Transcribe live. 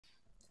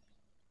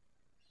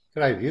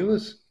G'day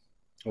viewers,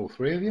 all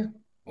three of you,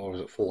 or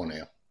is it four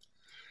now?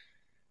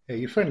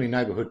 Your friendly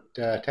neighbourhood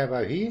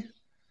Tavo here.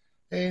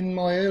 In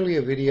my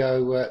earlier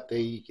video at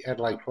the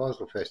Adelaide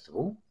Chrysler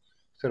Festival,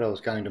 said I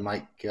was going to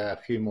make a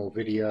few more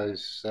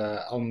videos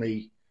on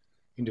the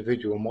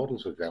individual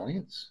models of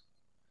Valiants.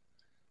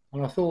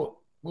 And I thought,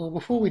 well,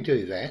 before we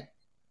do that,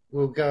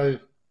 we'll go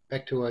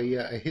back to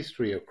a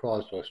history of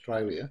Chrysler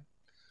Australia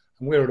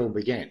and where it all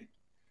began.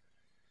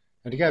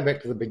 And to go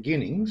back to the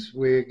beginnings,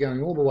 we're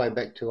going all the way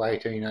back to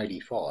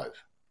 1885.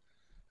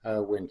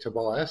 When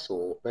Tobias,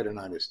 or better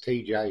known as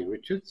T.J.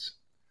 Richards,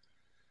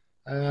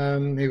 he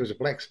was a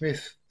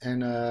blacksmith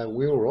and a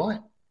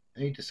wheelwright.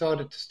 He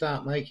decided to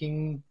start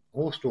making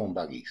horse-drawn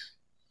buggies,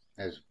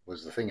 as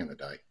was the thing in the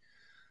day.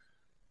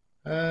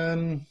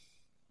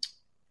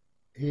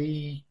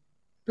 He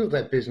built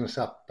that business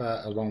up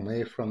along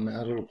there from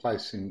a little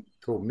place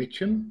called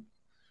Mitcham.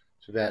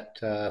 It's about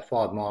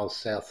 5 miles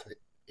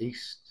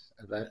southeast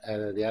of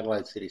the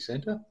Adelaide city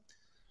centre.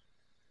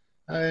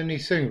 And he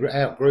soon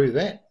outgrew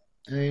that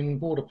and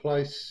bought a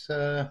place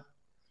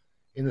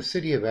in the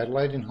city of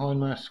Adelaide in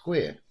Hindmarsh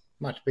Square,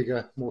 much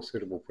bigger, more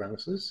suitable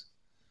premises.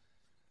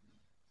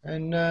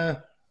 And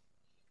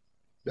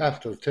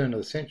after the turn of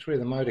the century,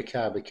 the motor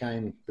car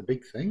became the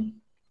big thing.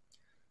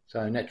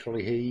 So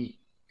naturally he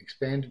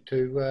expanded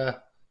to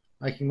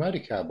making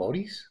motor car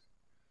bodies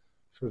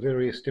for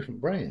various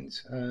different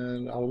brands,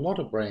 a lot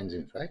of brands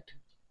in fact.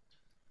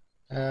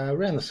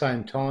 Around the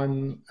same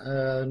time,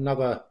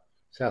 another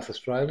South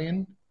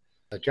Australian,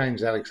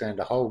 James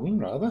Alexander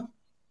Holden,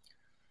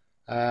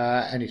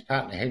 and his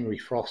partner Henry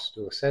Frost,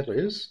 who were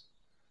settlers,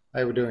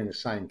 they were doing the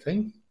same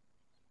thing.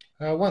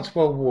 Once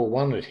World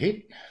War I had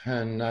hit,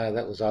 and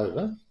that was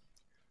over,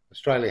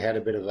 Australia had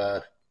a bit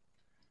of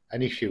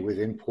an issue with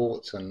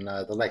imports and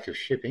the lack of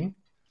shipping,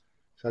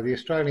 so the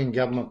Australian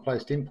government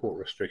placed import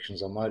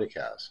restrictions on motor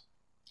cars.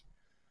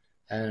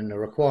 And the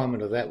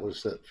requirement of that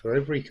was that for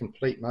every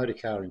complete motor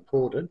car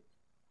imported,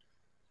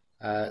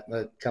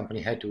 the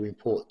company had to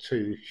import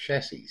 2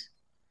 chassis.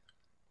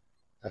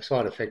 A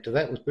side effect of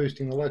that was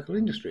boosting the local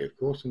industry, of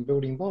course, and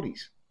building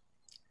bodies.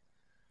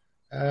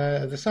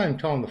 At the same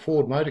time, the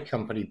Ford Motor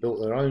Company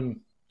built their own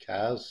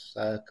cars,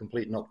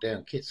 complete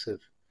knockdown kits of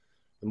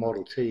the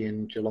Model T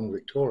in Geelong,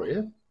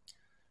 Victoria.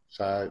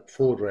 So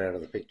Ford were out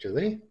of the picture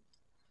there.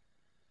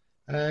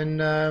 And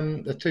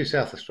the 2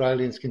 South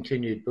Australians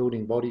continued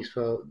building bodies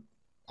for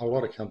a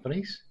lot of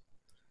companies.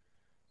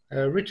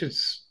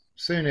 Richards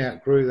soon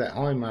outgrew that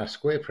Hindmarsh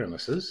Square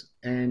premises,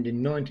 and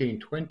in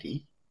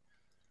 1920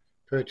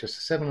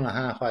 purchased a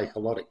 7.5 acre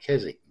lot at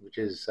Keswick, which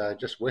is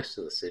just west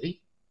of the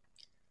city,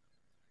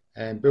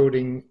 and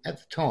building, at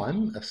the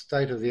time, a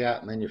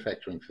state-of-the-art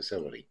manufacturing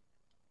facility.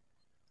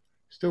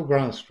 Still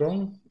growing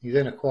strong, he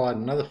then acquired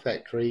another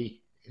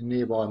factory in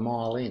nearby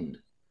Mile End.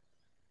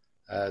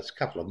 It's a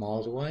couple of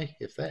miles away,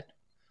 if that.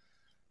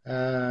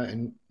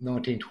 In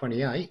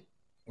 1928,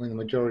 when the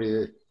majority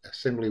of the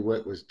assembly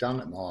work was done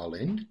at Mile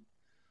End,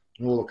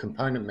 and all the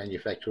component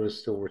manufacturers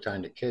still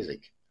retained at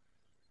Keswick.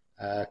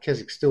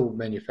 Keswick still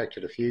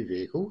manufactured a few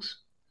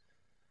vehicles,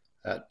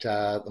 but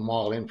the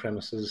Mile End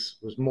premises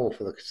was more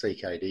for the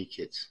CKD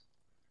kits,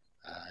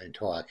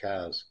 entire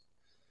cars.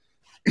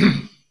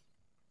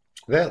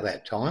 About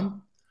that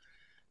time,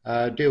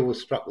 a deal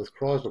was struck with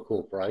Chrysler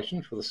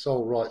Corporation for the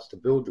sole rights to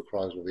build the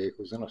Chrysler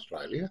vehicles in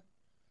Australia,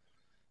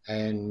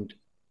 and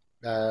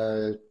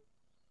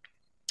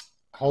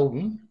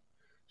Holden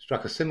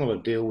struck a similar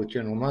deal with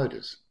General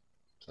Motors.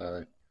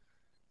 So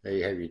there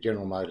you have your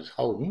General Motors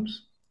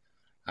Holdens,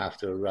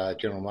 after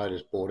General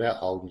Motors bought out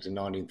Holdens in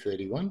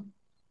 1931.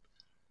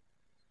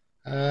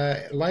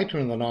 Later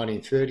in the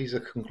 1930s,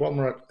 a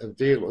conglomerate of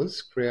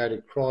dealers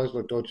created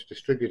Chrysler Dodge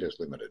Distributors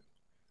Limited.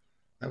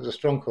 That was a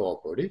strong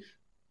cooperative.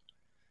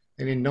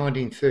 And in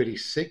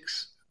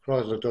 1936,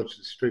 Chrysler Dodge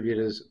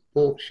Distributors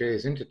bought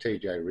shares into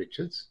T.J.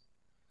 Richards.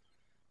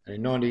 And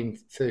in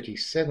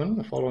 1937,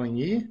 the following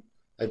year,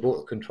 they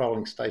bought a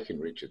controlling stake in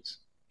Richards.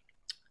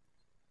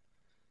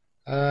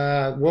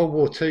 World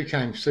War II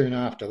came soon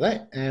after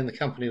that, and the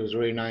company was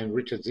renamed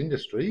Richards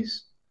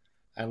Industries.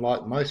 And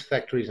like most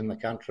factories in the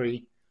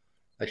country,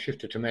 they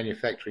shifted to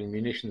manufacturing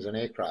munitions and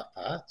aircraft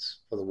parts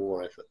for the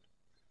war effort.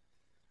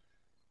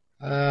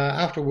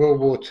 After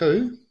World War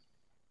II,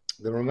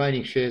 the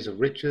remaining shares of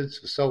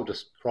Richards were sold to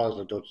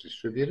Chrysler Dodge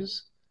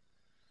Distributors,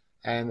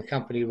 and the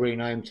company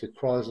renamed to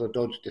Chrysler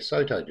Dodge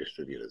DeSoto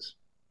Distributors.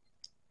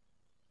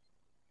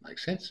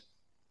 Makes sense.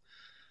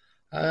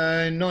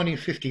 In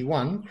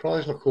 1951,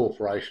 Chrysler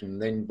Corporation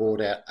then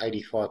bought out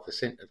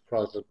 85% of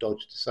Chrysler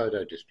Dodge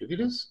DeSoto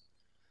Distributors,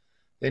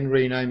 then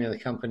renaming the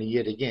company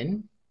yet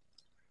again,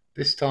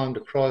 this time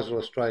to Chrysler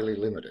Australia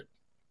Limited.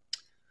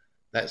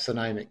 That's the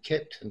name it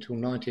kept until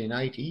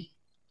 1980,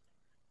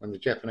 when the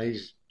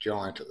Japanese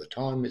giant at the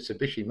time,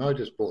 Mitsubishi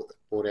Motors, bought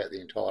out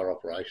the entire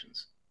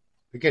operations.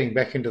 But getting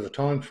back into the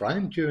time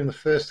frame, during the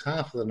first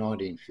half of the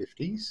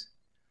 1950s,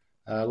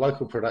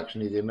 local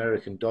production of the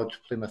American Dodge,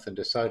 Plymouth and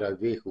DeSoto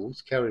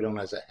vehicles carried on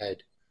as it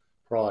had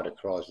prior to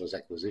Chrysler's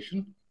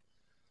acquisition,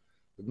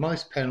 with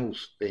most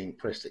panels being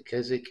pressed at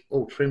Keswick,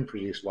 all trim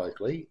produced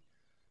locally,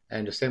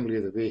 and assembly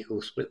of the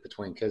vehicle split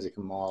between Keswick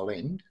and Mile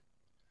End,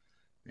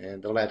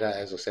 and the latter,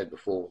 as I said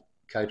before,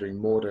 catering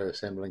more to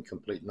assembling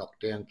complete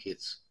knockdown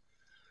kits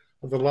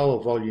of the lower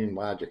volume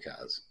larger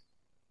cars.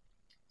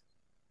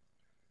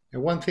 Now,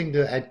 one thing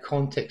to add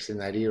context in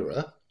that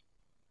era,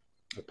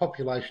 the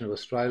population of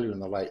Australia in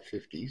the late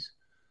 50s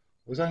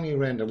was only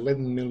around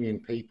 11 million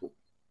people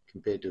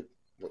compared to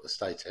what the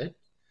States had.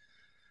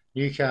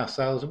 New car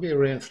sales would be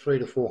around 300,000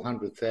 to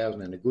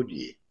 400,000 in a good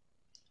year.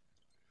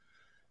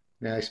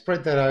 Now,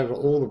 spread that over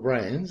all the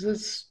brands,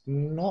 there's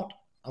not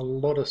a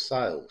lot of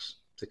sales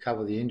to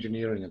cover the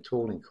engineering and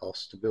tooling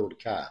costs to build a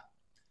car.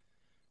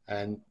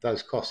 And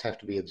those costs have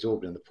to be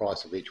absorbed in the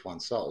price of each one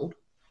sold.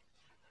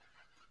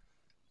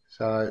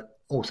 So,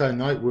 also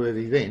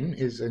noteworthy then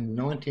is in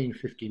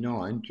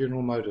 1959,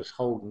 General Motors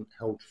Holden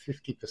held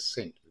 50%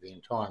 of the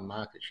entire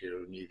market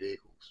share of new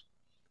vehicles.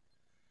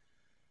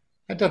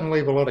 That doesn't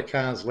leave a lot of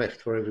cars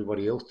left for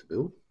everybody else to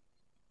build.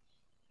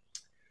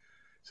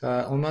 So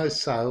on those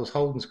sales,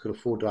 Holdens could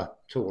afford to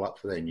tool up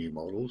for their new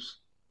models.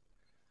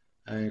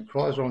 And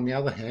Chrysler, on the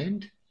other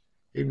hand,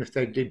 even if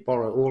they did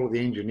borrow all of the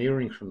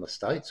engineering from the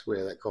States,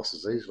 where that cost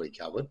is easily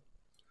covered,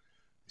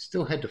 they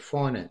still had to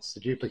finance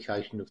the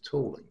duplication of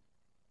tooling.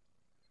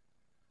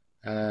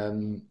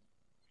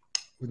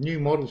 With new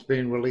models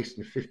being released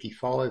in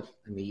 '55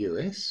 in the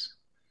US,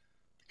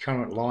 the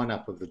current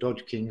lineup of the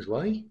Dodge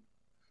Kingsway,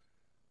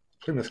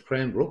 Plymouth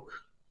Cranbrook,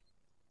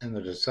 and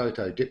the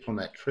DeSoto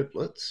Diplomat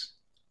triplets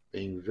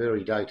being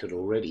very dated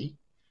already,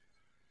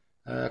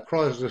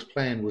 Chrysler's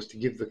plan was to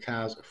give the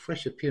cars a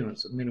fresh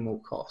appearance at minimal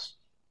cost.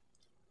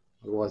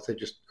 Otherwise, they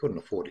just couldn't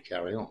afford to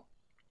carry on.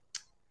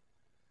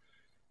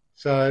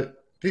 So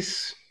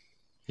this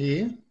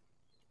here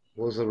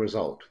was the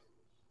result.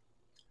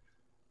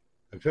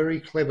 A very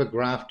clever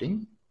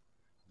grafting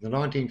of the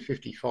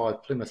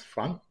 1955 Plymouth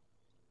front,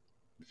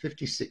 the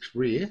 56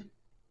 rear,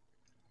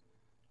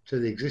 to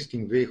the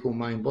existing vehicle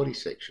main body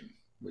section,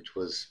 which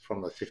was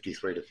from the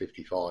 53 to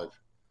 55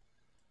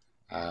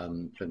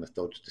 Plymouth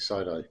Dodge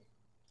DeSoto.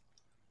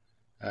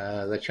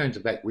 They changed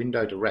the back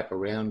window to wrap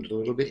around a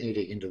little bit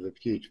into the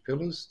huge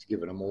pillars to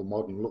give it a more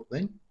modern look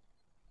then.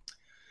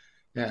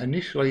 Now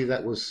initially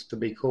that was to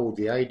be called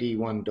the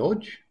AD1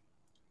 Dodge,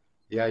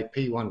 the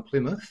AP1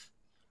 Plymouth,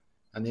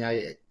 and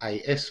the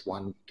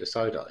AS1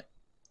 DeSoto.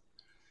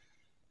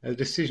 A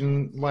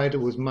decision later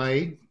was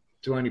made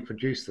to only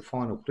produce the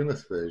final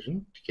Plymouth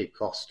version to keep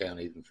costs down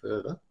even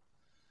further,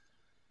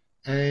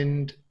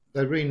 and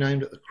they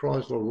renamed it the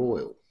Chrysler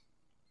Royal.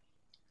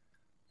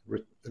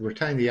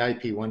 Retained the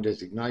AP1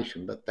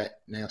 designation, but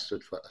that now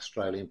stood for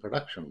Australian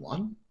Production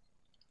 1,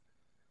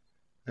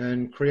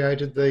 and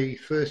created the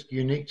first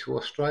unique to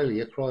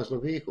Australia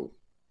Chrysler vehicle.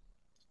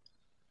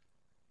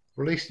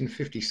 Released in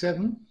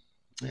 '57,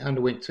 it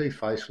underwent two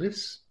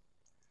facelifts,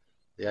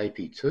 the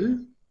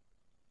AP2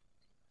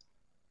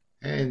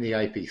 and the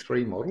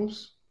AP3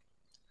 models,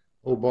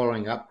 all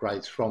borrowing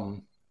upgrades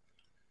from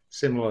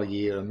similar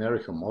year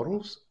American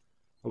models,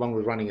 along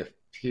with running a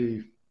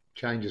few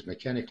changes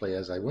mechanically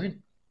as they went.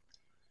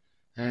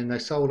 And they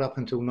sold up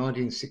until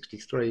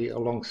 1963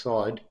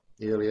 alongside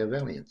the earlier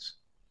Valiants.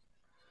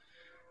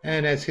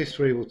 And as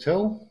history will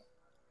tell,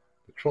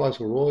 the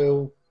Chrysler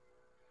Royal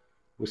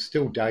was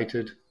still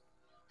dated,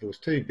 it was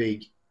too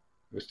big,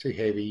 it was too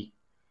heavy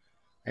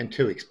and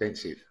too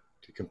expensive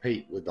to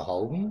compete with the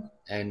Holden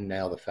and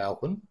now the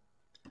Falcon.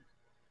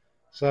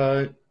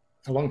 So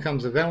along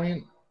comes the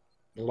Valiant,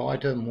 the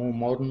lighter, more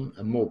modern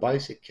and more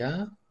basic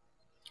car.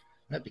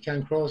 That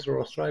became Chrysler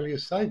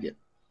Australia's saviour.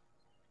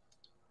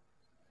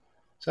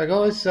 So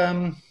guys,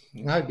 I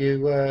hope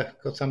you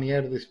got something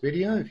out of this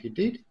video. If you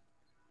did,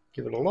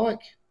 give it a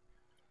like.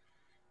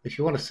 If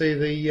you want to see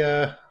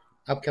the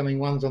upcoming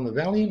ones on the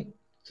Valiant,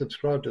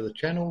 subscribe to the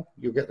channel.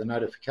 You'll get the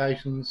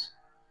notifications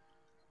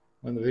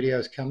when the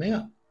videos come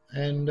out,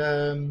 and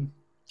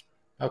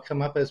they'll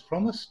come up as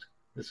promised.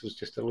 This was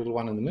just a little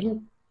one in the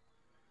middle.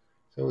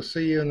 So we'll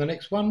see you in the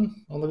next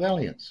one on the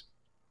Valiants.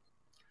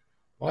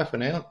 Bye for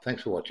now.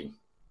 Thanks for watching.